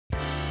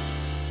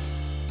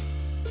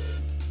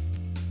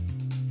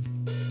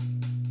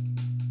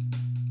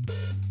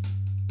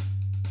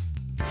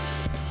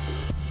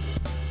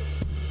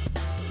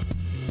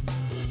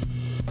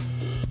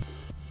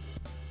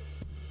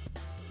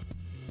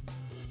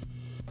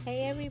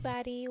Hey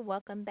everybody,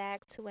 welcome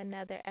back to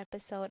another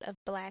episode of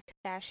Black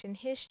Fashion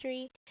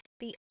History,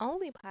 the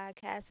only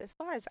podcast, as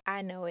far as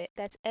I know it,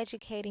 that's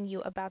educating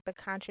you about the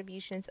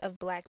contributions of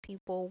Black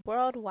people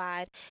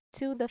worldwide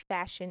to the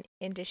fashion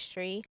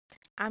industry.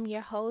 I'm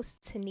your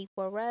host,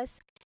 Taniqua Russ,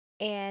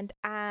 and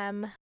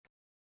I'm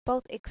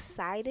both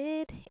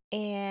excited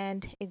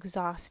and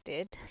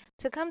exhausted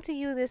to come to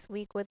you this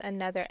week with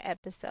another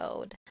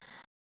episode.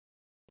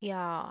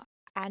 Y'all,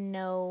 I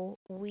know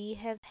we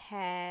have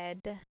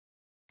had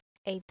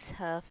a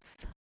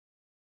tough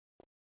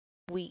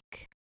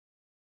week.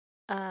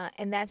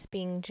 And that's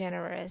being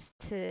generous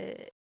to,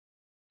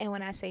 and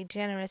when I say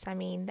generous, I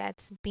mean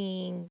that's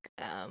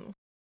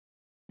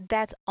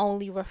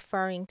only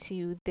referring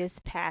to this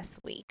past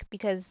week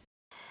because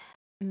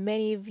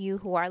many of you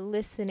who are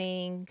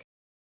listening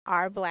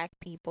are Black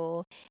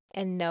people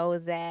and know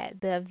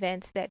that the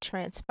events that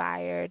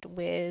transpired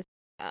with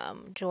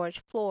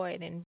George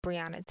Floyd and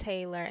Breonna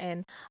Taylor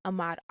and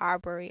Ahmaud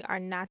Arbery are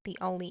not the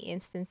only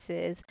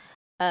instances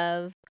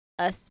of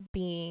us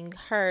being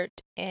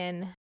hurt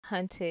and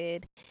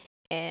hunted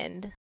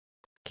and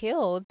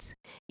killed,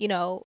 you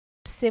know,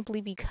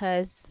 simply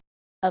because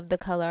of the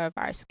color of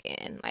our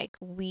skin. Like,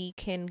 we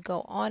can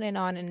go on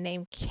and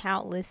name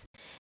countless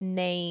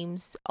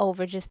names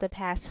over just the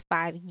past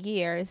 5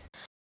 years,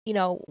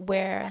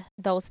 where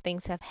those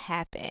things have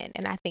happened.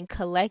 And I think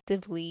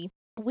collectively,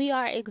 we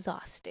are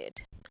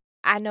exhausted.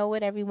 I know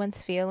what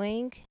everyone's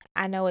feeling.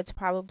 I know it's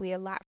probably a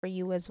lot for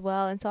you as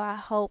well. And so I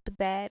hope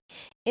that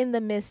in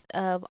the midst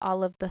of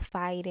all of the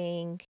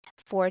fighting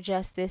for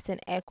justice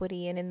and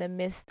equity, and in the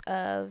midst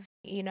of,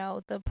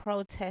 the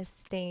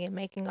protesting and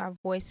making our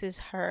voices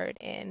heard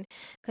and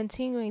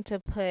continuing to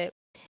put,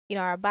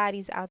 our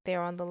bodies out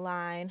there on the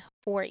line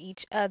for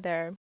each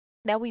other,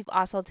 that we've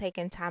also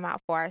taken time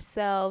out for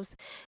ourselves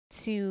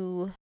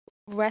to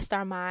rest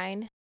our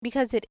mind,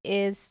 because it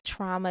is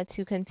trauma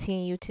to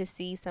continue to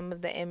see some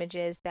of the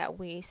images that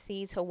we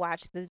see, to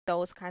watch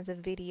those kinds of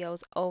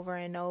videos over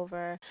and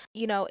over.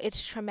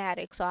 It's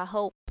traumatic. So I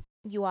hope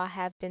you all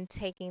have been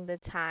taking the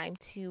time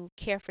to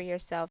care for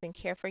yourself and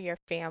care for your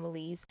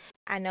families.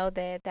 I know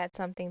that that's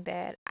something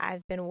that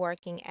I've been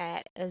working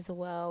at as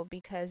well,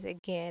 because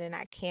again, and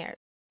I can't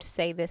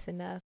say this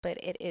enough, but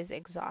it is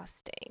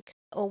exhausting.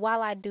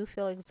 While I do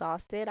feel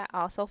exhausted, I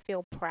also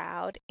feel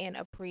proud and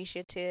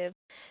appreciative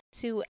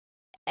to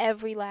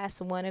every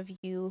last one of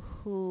you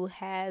who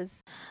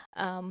has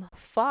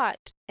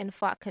fought and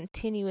fought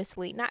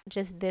continuously, not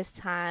just this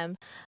time,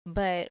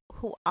 but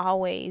who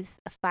always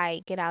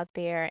fight, get out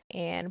there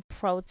and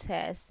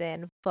protest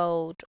and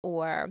vote,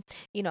 or,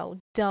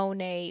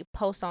 donate,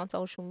 post on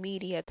social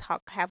media,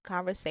 talk, have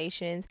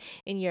conversations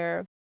in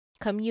your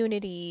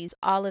communities,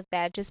 all of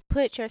that. Just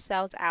put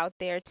yourselves out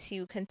there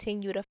to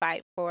continue to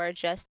fight for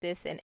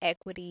justice and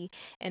equity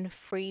and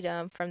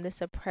freedom from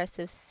this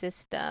oppressive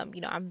system.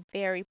 I'm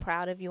very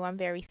proud of you. I'm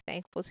very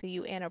thankful to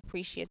you and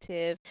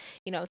appreciative,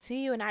 to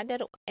you.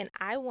 And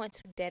I want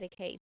to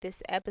dedicate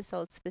this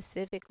episode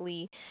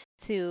specifically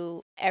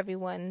to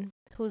everyone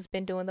who's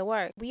been doing the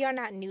work. We are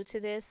not new to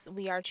this.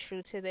 We are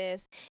true to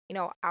this.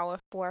 Our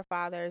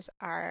forefathers,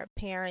 our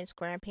parents,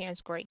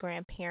 grandparents, great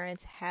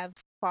grandparents have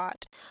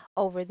fought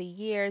over the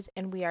years,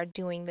 and we are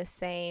doing the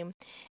same.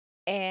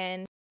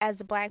 And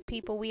as Black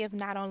people, we have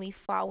not only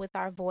fought with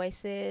our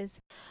voices,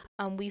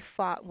 we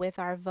fought with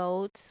our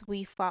votes,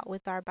 we fought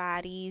with our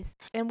bodies,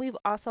 and we've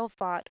also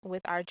fought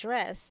with our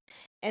dress.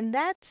 And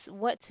that's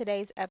what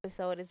today's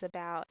episode is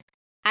about.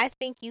 I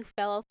think you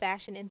fellow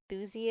fashion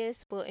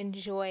enthusiasts will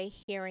enjoy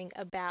hearing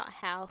about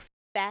how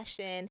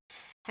fashion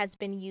has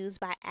been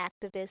used by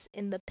activists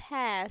in the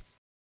past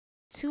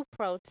to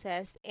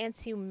protest and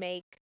to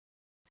make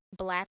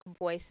Black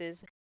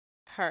voices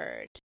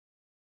heard.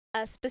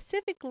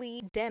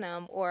 Specifically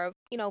denim, or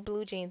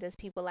blue jeans as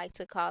people like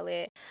to call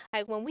it.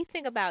 Like, when we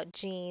think about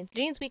jeans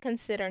we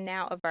consider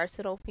now a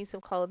versatile piece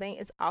of clothing,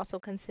 is also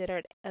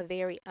considered a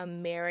very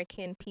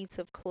American piece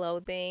of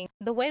clothing.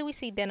 The way we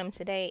see denim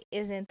today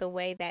isn't the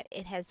way that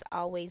it has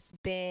always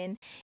been,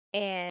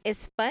 and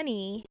it's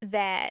funny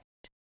that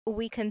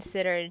we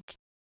consider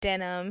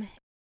denim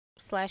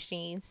slash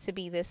jeans to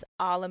be this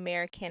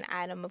all-American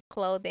item of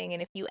clothing.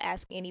 And if you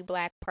ask any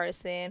Black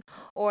person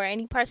or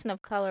any person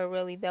of color,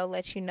 really, they'll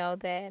let you know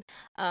that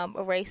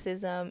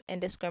racism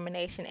and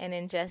discrimination and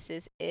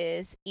injustice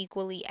is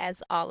equally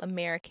as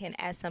all-American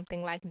as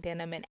something like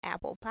denim and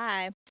apple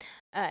pie.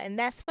 And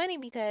that's funny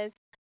because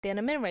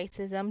denim and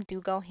racism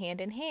do go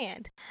hand in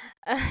hand.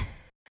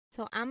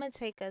 So I'm going to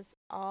take us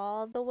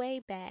all the way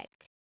back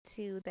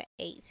to the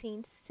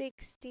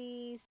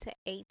 1860s to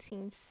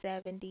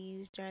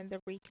 1870s, during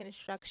the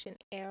Reconstruction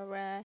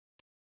era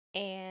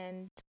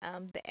and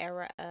the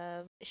era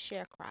of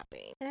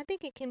sharecropping. And I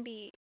think it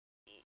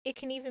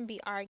can even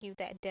be argued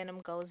that denim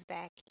goes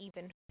back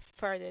even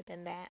further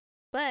than that.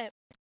 But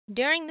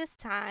during this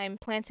time,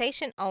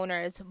 plantation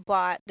owners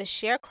bought the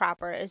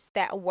sharecroppers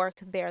that work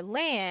their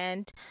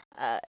land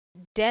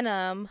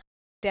denim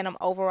denim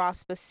overall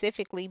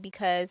specifically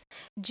because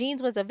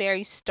jeans was a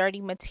very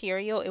sturdy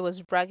material. It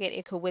was rugged.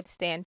 It could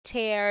withstand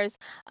tears,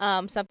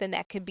 something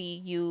that could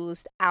be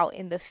used out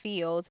in the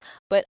fields.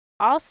 But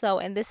also,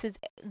 and this is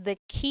the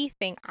key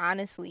thing,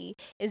 honestly,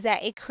 is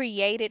that it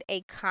created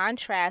a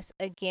contrast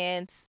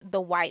against the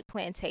white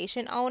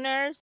plantation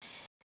owners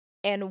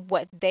and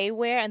what they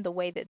wear and the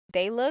way that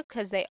they look,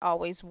 because they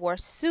always wore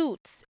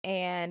suits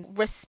and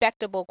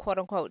respectable quote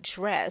unquote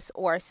dress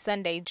or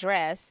Sunday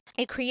dress.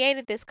 It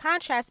created this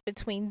contrast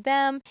between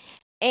them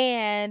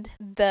and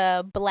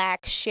the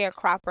black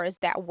sharecroppers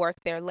that work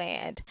their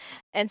land.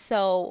 And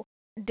so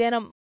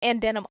denim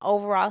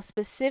overall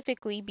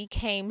specifically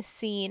became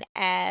seen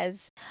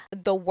as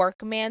the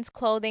workman's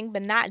clothing,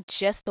 but not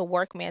just the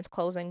workman's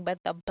clothing, but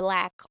the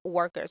black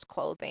workers'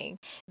 clothing.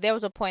 There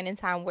was a point in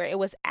time where it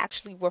was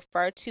actually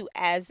referred to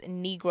as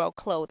Negro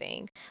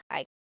clothing.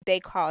 Like they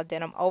called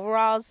denim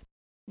overalls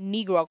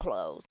Negro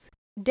clothes.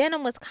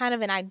 Denim was kind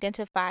of an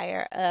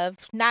identifier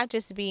of not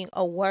just being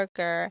a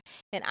worker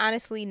and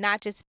honestly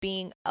not just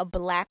being a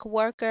black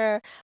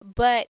worker,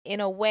 but in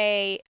a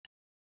way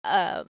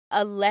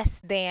a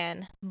less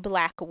than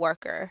black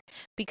worker,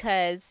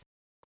 because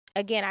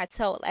again,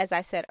 as I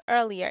said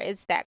earlier,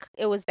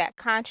 it was that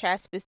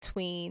contrast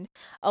between,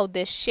 oh,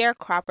 this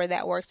sharecropper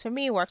that works for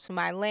me, works for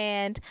my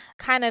land,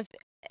 kind of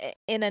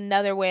in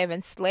another way of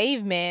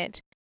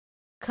enslavement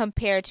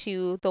compared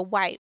to the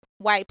white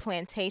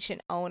plantation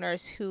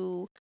owners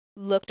who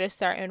looked a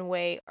certain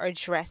way or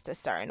dressed a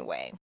certain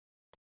way.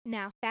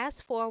 Now,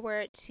 fast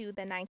forward to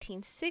the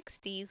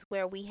 1960s,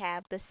 where we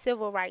have the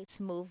civil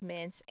rights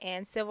movements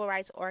and civil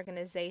rights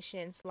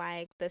organizations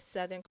like the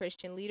Southern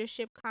Christian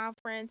Leadership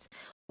Conference,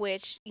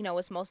 which,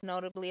 was most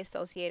notably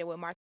associated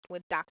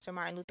with Dr.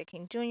 Martin Luther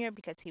King Jr.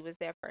 because he was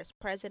their first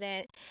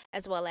president,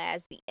 as well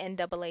as the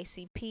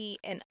NAACP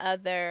and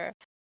other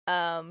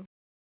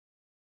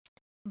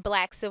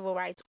black civil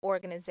rights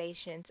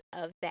organizations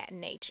of that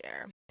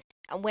nature.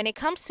 When it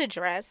comes to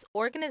dress,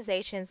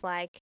 organizations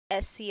like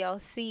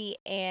SCLC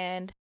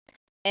and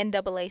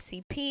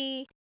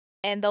NAACP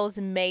and those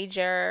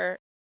major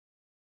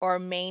or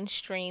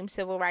mainstream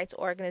civil rights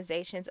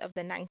organizations of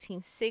the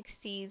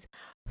 1960s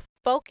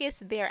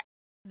focused the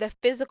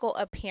physical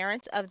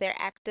appearance of their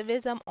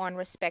activism on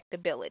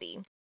respectability.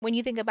 When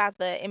you think about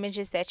the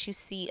images that you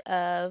see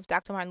of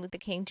Dr. Martin Luther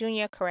King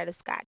Jr., Coretta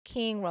Scott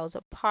King,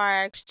 Rosa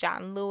Parks,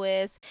 John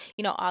Lewis,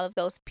 all of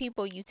those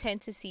people, you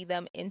tend to see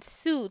them in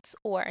suits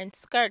or in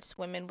skirts,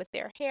 women with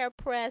their hair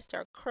pressed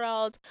or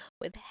curled,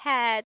 with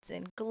hats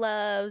and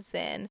gloves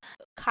and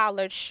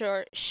collared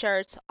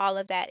shirts, all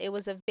of that. It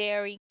was a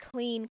very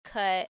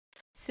clean-cut,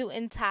 suit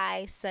and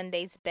tie,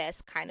 Sunday's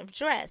best kind of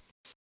dress.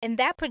 And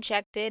that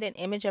projected an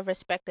image of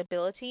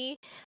respectability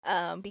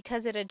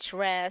because it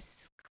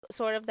addressed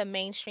sort of the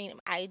mainstream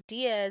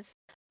ideas,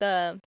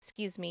 the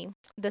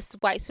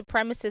white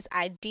supremacist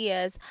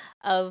ideas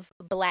of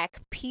black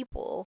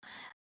people.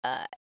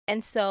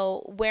 And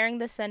so wearing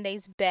the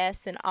Sunday's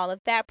best and all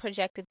of that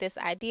projected this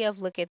idea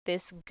of, look at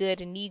this good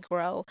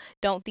Negro.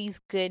 Don't these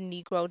good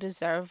Negro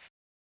deserve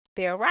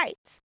their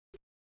rights?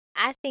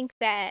 I think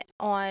that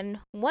on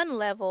one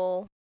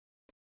level,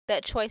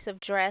 that choice of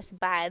dress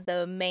by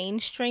the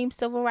mainstream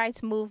civil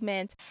rights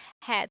movement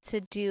had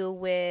to do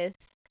with,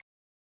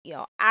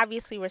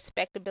 obviously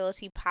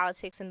respectability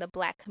politics in the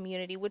black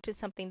community, which is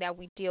something that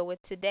we deal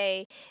with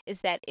today,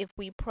 is that if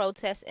we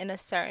protest in a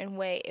certain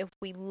way, if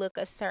we look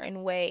a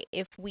certain way,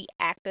 if we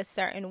act a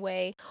certain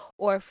way,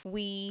 or if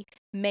we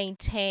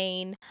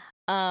maintain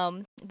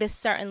this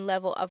certain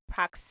level of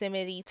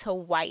proximity to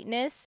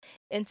whiteness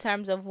in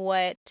terms of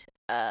what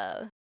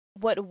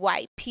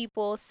white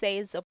people say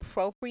is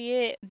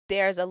appropriate,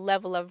 there's a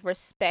level of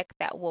respect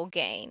that we'll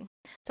gain.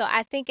 So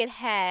I think it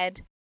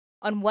had,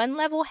 on one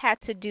level, had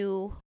to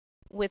do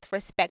with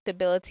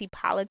respectability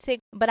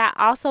politics, but I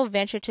also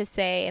venture to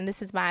say, and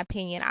this is my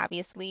opinion,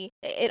 obviously,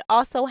 it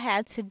also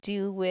had to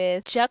do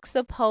with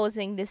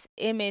juxtaposing this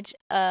image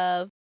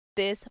of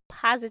this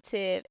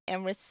positive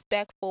and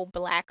respectful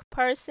black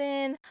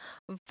person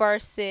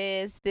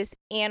versus this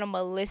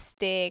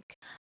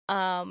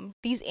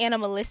these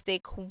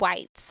animalistic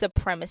white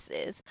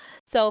supremacists.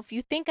 So if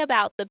you think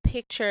about the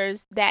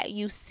pictures that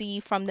you see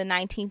from the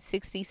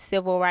 1960s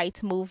civil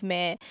rights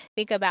movement,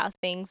 think about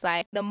things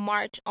like the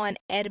March on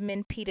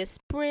Edmund Pettus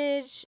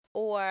Bridge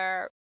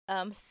or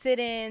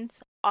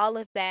sit-ins, all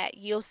of that.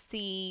 You'll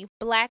see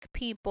black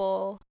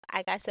people,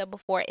 like I said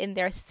before, in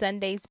their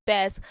Sunday's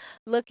best,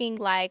 looking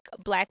like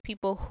black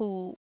people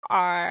who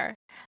are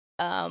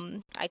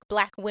like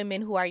black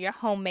women who are your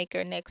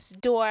homemaker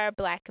next door,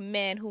 black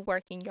men who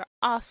work in your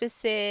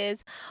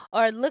offices,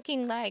 or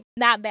looking like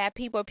not bad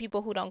people, or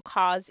people who don't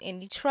cause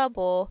any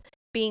trouble,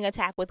 being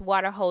attacked with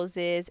water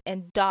hoses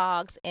and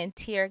dogs and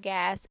tear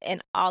gas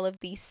and all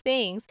of these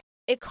things.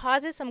 It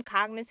causes some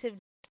cognitive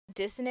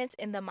dissonance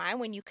in the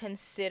mind when you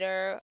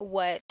consider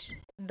what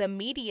the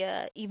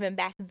media even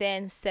back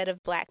then said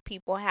of black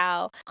people,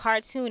 how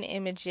cartoon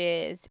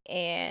images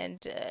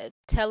and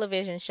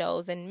television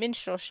shows and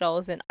minstrel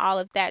shows and all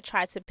of that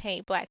tried to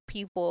paint black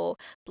people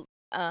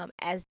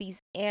as these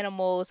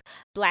animals,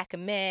 black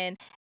men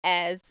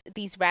as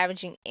these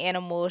ravaging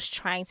animals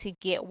trying to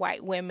get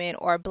white women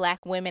or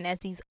black women as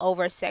these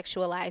over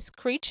sexualized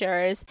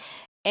creatures,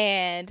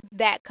 and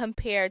that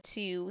compared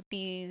to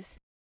these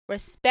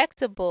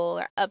respectable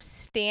or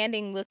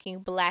upstanding looking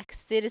black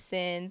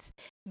citizens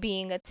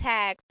being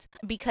attacked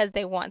because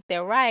they want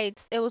their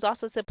rights. It was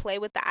also to play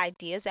with the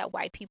ideas that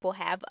white people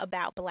have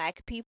about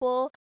black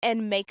people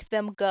and make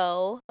them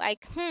go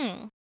like,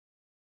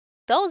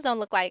 those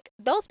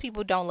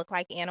people don't look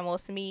like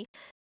animals to me.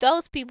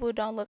 Those people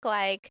don't look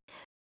like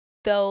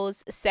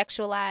those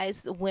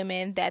sexualized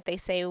women that they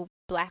say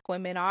black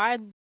women are.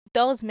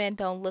 Those men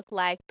don't look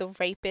like the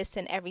rapists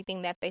and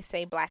everything that they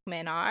say black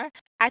men are.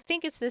 I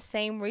think it's the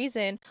same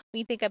reason when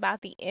you think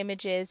about the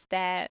images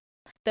that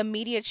the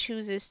media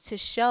chooses to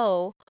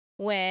show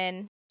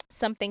when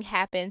something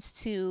happens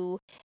to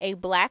a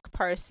black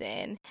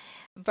person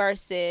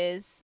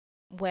versus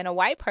when a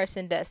white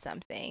person does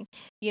something.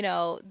 You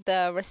know,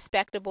 the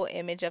respectable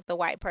image of the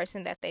white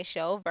person that they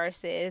show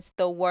versus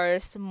the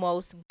worst,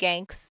 most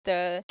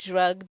gangster,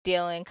 drug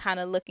dealing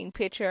kind of looking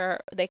picture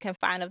they can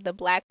find of the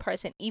black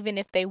person, even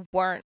if they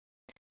weren't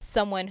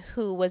someone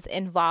who was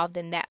involved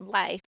in that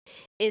life,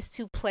 is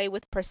to play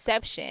with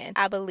perception.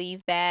 I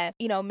believe that,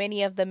 you know,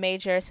 many of the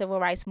major civil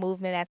rights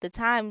movement at the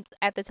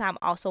time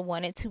also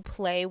wanted to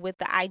play with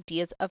the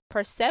ideas of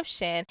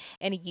perception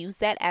and use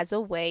that as a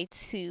way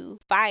to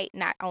fight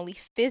not only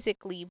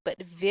physically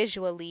but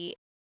visually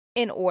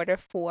in order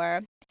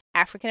for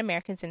African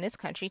Americans in this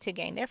country to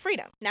gain their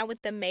freedom. Now,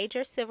 with the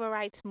major civil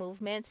rights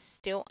movements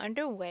still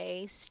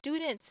underway,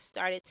 students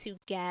started to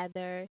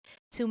gather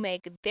to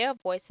make their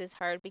voices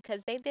heard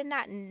because they did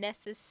not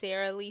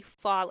necessarily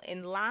fall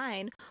in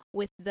line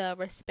with the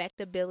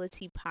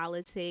respectability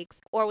politics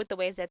or with the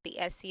ways that the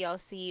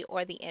SCLC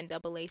or the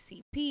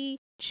NAACP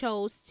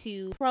chose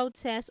to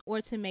protest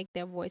or to make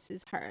their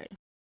voices heard.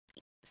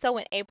 So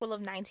in April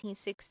of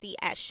 1960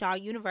 at Shaw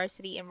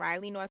University in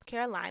Raleigh, North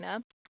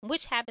Carolina,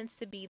 which happens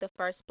to be the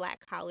first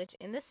black college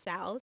in the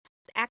South,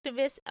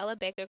 activist Ella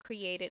Baker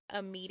created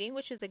a meeting,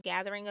 which is a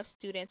gathering of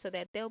students so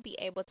that they'll be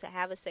able to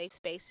have a safe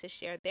space to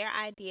share their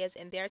ideas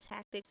and their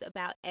tactics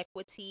about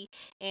equity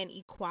and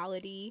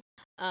equality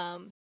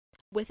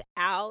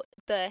without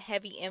the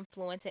heavy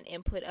influence and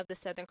input of the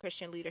Southern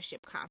Christian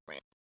Leadership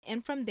Conference.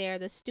 And from there,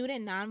 the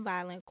Student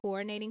Nonviolent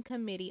Coordinating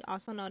Committee,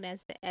 also known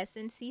as the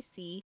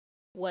SNCC,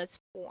 was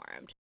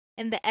formed.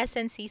 And the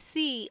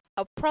SNCC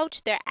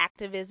approached their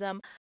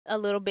activism a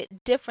little bit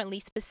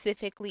differently,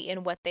 specifically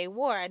in what they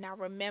wore. Now,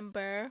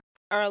 remember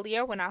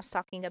earlier when I was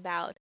talking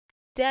about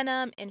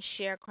denim and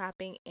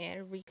sharecropping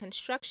and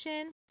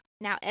Reconstruction?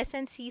 Now,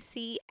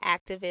 SNCC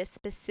activists,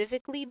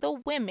 specifically the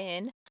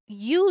women,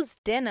 used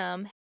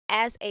denim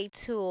as a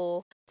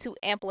tool to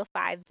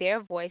amplify their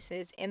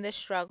voices in the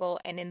struggle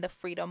and in the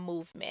freedom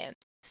movement.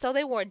 So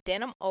they wore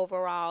denim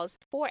overalls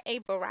for a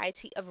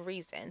variety of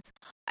reasons.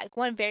 Like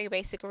one very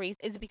basic reason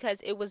is because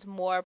it was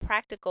more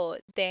practical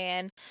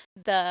than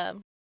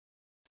the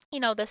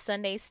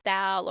Sunday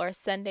style or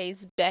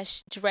Sunday's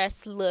best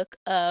dress look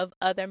of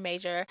other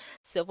major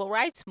civil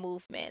rights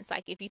movements.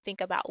 Like if you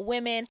think about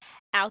women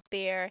out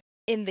there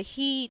in the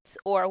heat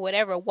or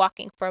whatever,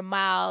 walking for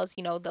miles,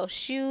 those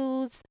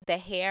shoes, the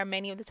hair,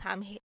 many of the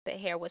time the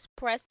hair was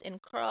pressed and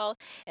curled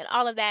and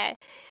all of that,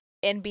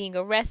 and being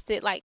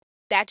arrested, like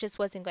that just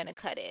wasn't going to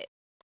cut it.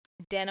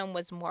 Denim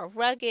was more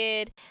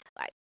rugged,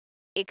 like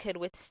it could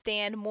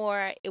withstand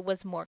more, it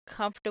was more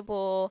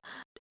comfortable,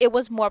 it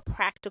was more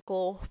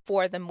practical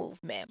for the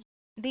movement.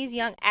 These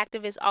young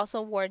activists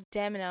also wore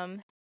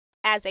denim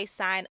as a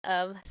sign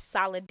of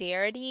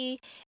solidarity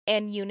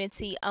and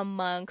unity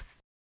amongst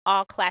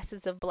all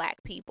classes of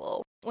black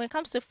people. When it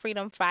comes to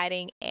freedom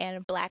fighting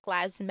and Black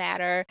Lives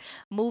Matter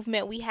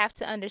movement, we have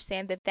to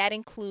understand that that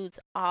includes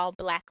all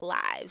black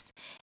lives.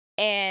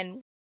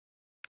 And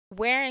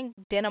wearing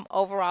denim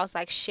overalls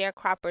like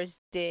sharecroppers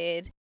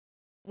did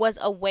was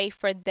a way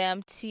for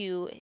them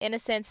to, in a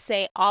sense,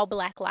 say all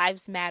black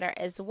lives matter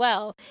as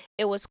well.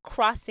 It was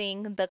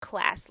crossing the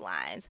class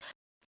lines.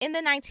 In the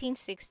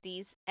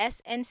 1960s,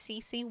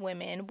 SNCC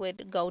women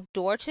would go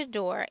door to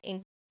door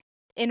in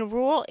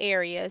rural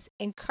areas,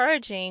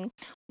 encouraging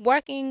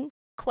working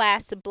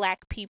class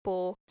black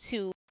people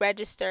to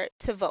register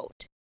to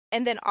vote,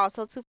 and then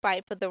also to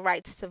fight for the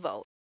rights to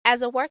vote.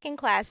 As a working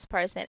class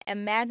person,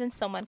 imagine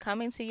someone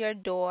coming to your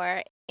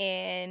door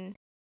in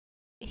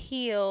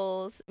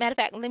heels. Matter of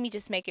fact, let me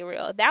just make it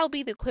real. That would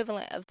be the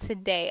equivalent of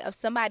today of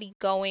somebody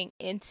going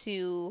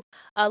into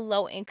a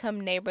low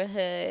income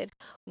neighborhood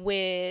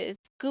with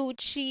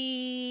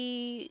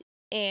Gucci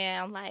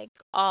and like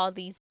all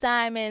these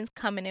diamonds,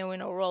 coming in with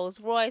a Rolls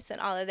Royce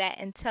and all of that,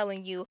 and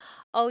telling you,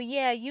 oh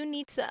yeah, you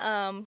need to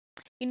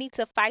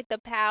fight the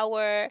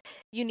power,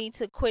 you need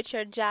to quit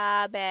your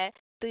job at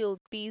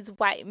these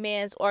white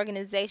men's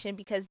organization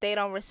because they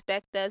don't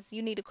respect us,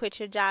 you need to quit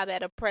your job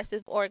at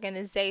oppressive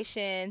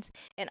organizations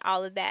and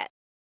all of that.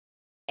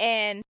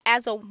 And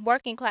as a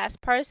working class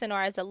person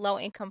or as a low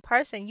income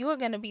person, you are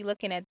going to be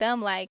looking at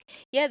them like,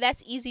 yeah,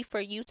 that's easy for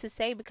you to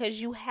say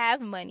because you have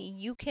money.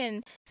 You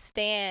can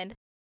stand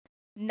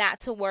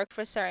not to work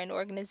for certain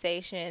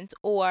organizations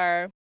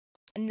or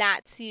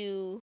not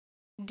to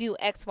do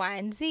X, Y,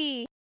 and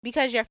Z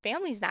because your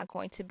family's not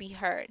going to be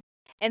hurt.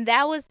 And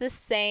that was the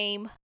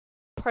same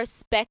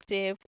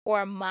perspective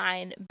or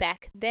mind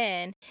back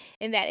then,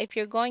 in that if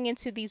you're going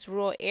into these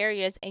rural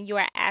areas and you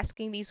are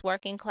asking these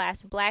working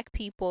class Black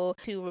people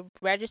to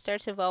register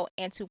to vote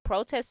and to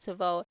protest to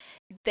vote,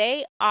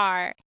 they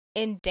are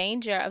in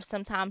danger of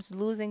sometimes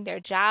losing their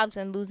jobs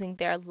and losing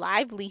their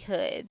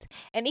livelihoods.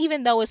 And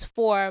even though it's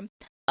for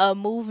a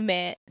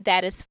movement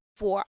that is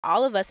for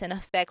all of us and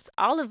affects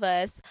all of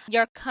us,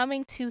 you're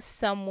coming to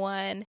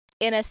someone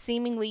in a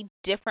seemingly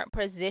different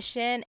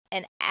position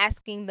and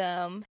asking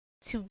them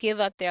to give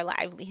up their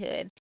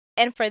livelihood.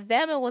 And for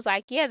them, it was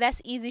like, yeah,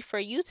 that's easy for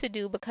you to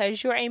do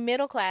because you're a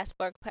middle class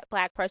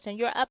Black person,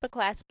 you're upper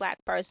class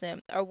Black person,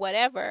 or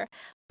whatever.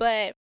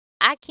 But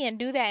I can't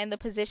do that in the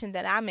position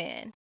that I'm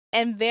in.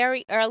 And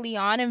very early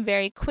on and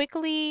very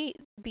quickly,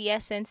 the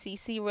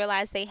SNCC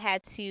realized they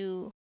had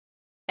to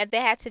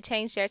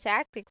change their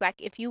tactics. Like,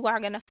 if you are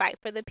going to fight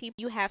for the people,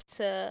 you have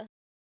to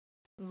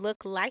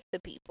look like the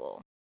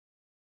people.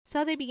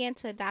 So they began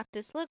to adopt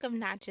this look of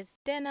not just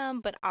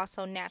denim, but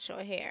also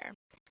natural hair.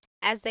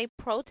 As they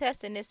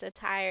protest in this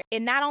attire,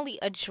 it not only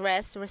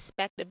addressed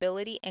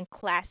respectability and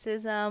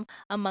classism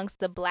amongst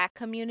the Black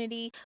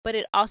community, but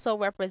it also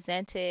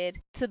represented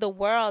to the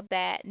world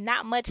that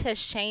not much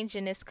has changed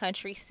in this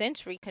country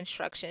since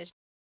Reconstruction.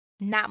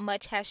 Not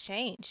much has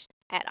changed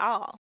at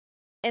all.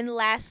 And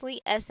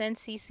lastly,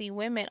 SNCC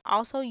women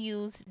also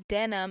use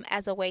denim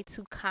as a way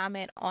to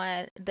comment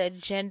on the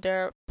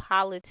gender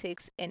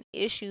politics and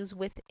issues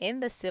within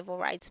the civil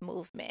rights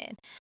movement.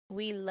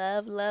 We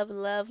love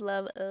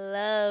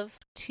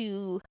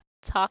to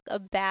talk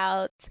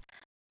about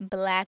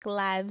Black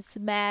Lives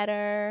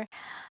Matter,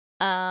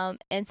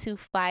 and to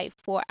fight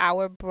for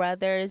our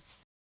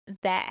brothers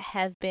that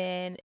have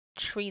been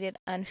treated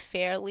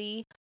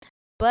unfairly.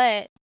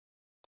 But,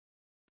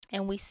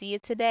 and we see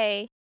it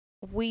today,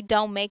 we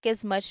don't make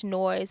as much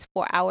noise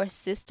for our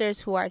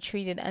sisters who are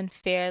treated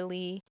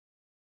unfairly,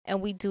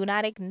 and we do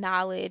not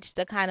acknowledge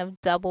the kind of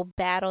double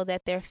battle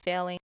that they're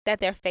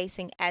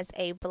facing as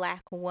a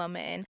Black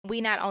woman.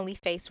 We not only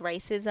face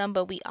racism,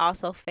 but we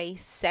also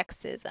face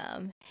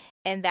sexism,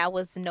 and that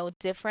was no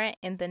different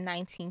in the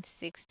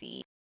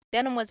 1960s.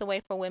 Denim was a way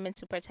for women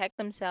to protect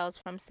themselves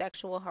from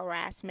sexual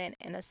harassment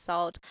and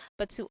assault,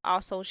 but to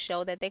also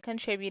show that they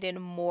contributed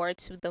more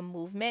to the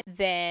movement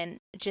than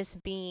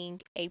just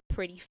being a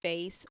pretty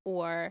face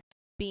or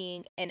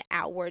being an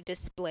outward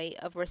display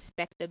of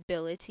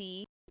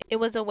respectability. It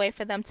was a way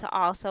for them to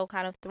also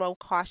kind of throw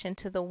caution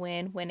to the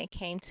wind when it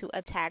came to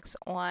attacks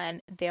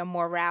on their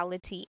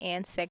morality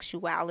and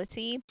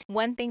sexuality.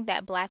 One thing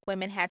that Black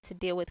women had to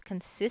deal with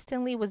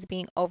consistently was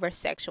being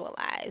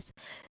over-sexualized.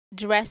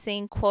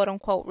 Dressing, quote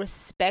unquote,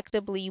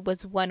 respectably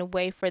was one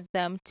way for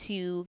them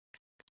to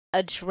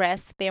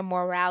address their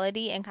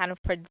morality and kind of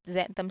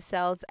present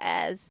themselves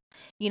as,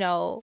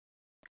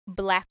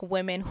 Black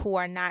women who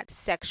are not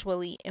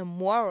sexually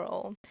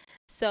immoral.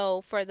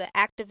 So for the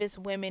activist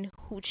women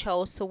who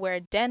chose to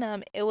wear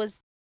denim, it was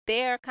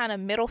their kind of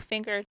middle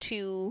finger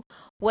to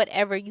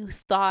whatever you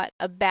thought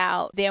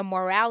about their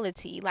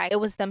morality. Like, it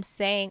was them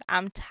saying,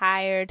 I'm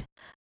tired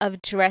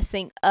of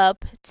dressing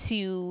up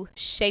to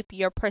shape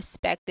your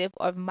perspective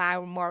of my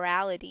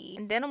morality.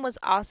 And denim was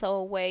also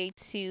a way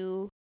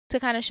to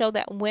kind of show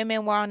that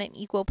women were on an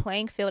equal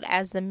playing field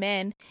as the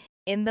men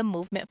in the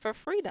movement for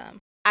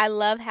freedom. I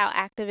love how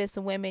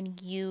activist women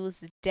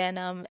use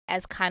denim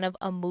as kind of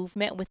a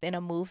movement within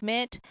a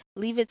movement.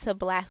 Leave it to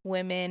Black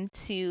women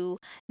to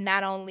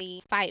not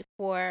only fight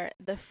for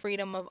the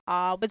freedom of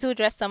all, but to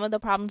address some of the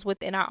problems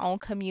within our own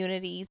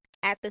communities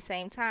at the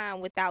same time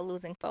without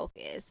losing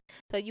focus.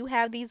 So you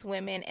have these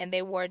women and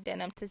they wore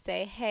denim to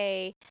say,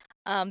 hey,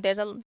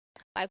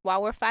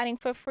 while we're fighting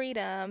for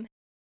freedom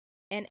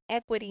and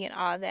equity and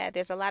all that,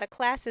 there's a lot of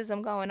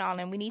classism going on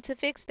and we need to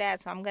fix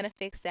that. So I'm going to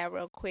fix that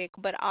real quick.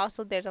 But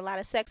also there's a lot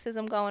of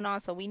sexism going on,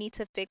 so we need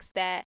to fix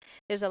that.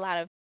 There's a lot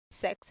of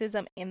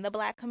sexism in the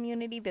Black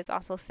community. There's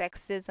also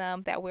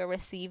sexism that we're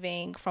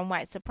receiving from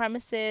white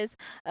supremacists.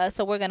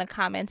 So we're going to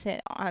comment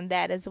on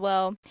that as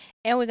well.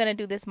 And we're going to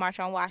do this March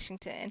on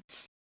Washington.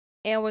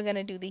 And we're going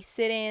to do these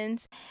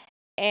sit-ins.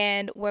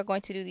 And we're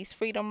going to do these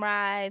freedom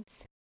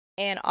rides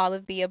and all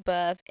of the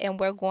above. And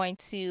we're going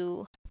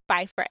to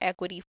fight for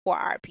equity for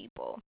our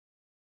people.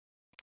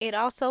 It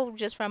also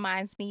just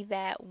reminds me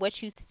that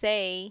what you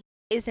say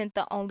isn't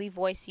the only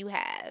voice you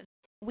have.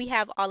 We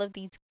have all of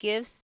these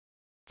gifts,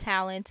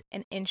 talents,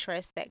 and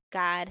interests that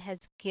God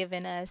has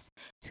given us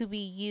to be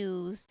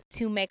used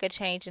to make a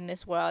change in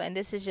this world. And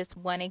this is just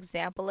one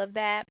example of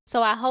that.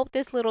 So I hope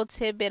this little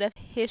tidbit of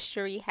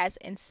history has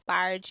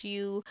inspired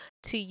you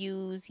to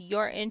use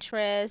your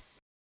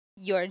interests,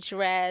 your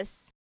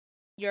dress,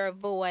 your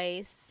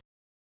voice,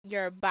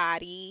 your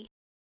body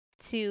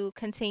to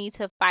continue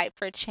to fight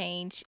for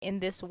change in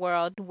this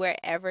world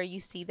wherever you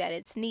see that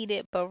it's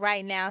needed, but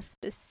right now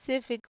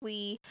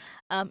specifically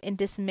in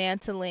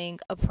dismantling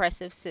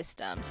oppressive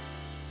systems.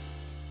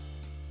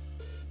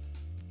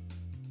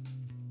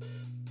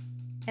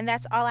 And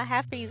that's all I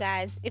have for you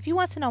guys. If you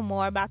want to know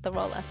more about the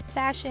role of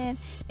fashion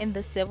in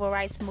the civil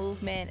rights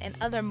movement and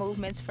other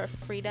movements for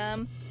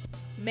freedom,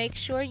 make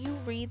sure you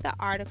read the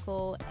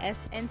article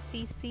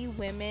SNCC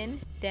Women,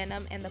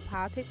 Denim, and the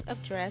Politics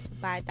of Dress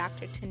by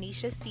Dr.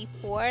 Tanisha C.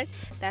 Ford.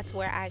 That's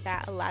where I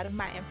got a lot of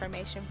my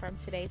information from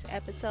today's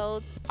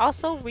episode.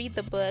 Also read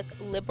the book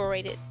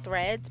Liberated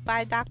Threads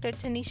by Dr.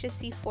 Tanisha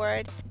C.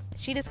 Ford.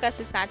 She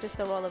discusses not just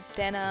the role of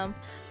denim,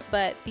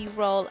 but the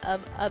role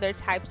of other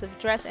types of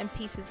dress and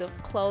pieces of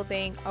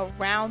clothing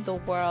around the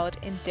world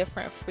in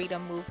different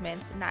freedom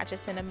movements, not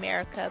just in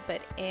America,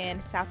 but in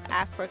South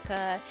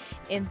Africa,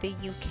 in the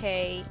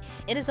UK.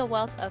 It is a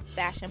wealth of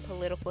fashion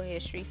political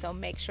history, so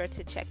make sure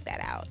to check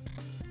that out.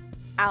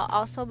 I'll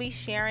also be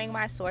sharing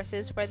my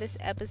sources for this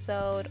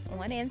episode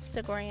on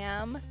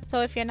Instagram.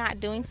 So if you're not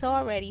doing so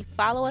already,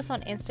 follow us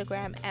on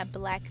Instagram at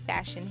Black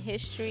Fashion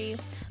History.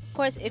 Of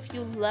course, if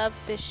you love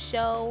this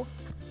show,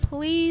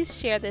 please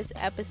share this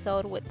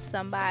episode with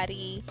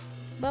somebody.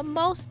 But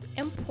most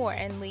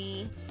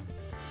importantly,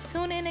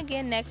 tune in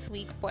again next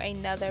week for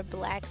another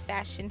Black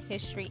Fashion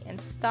History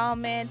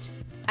installment.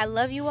 I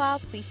love you all.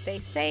 Please stay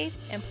safe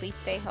and please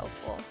stay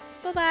hopeful.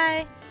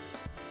 Bye-bye.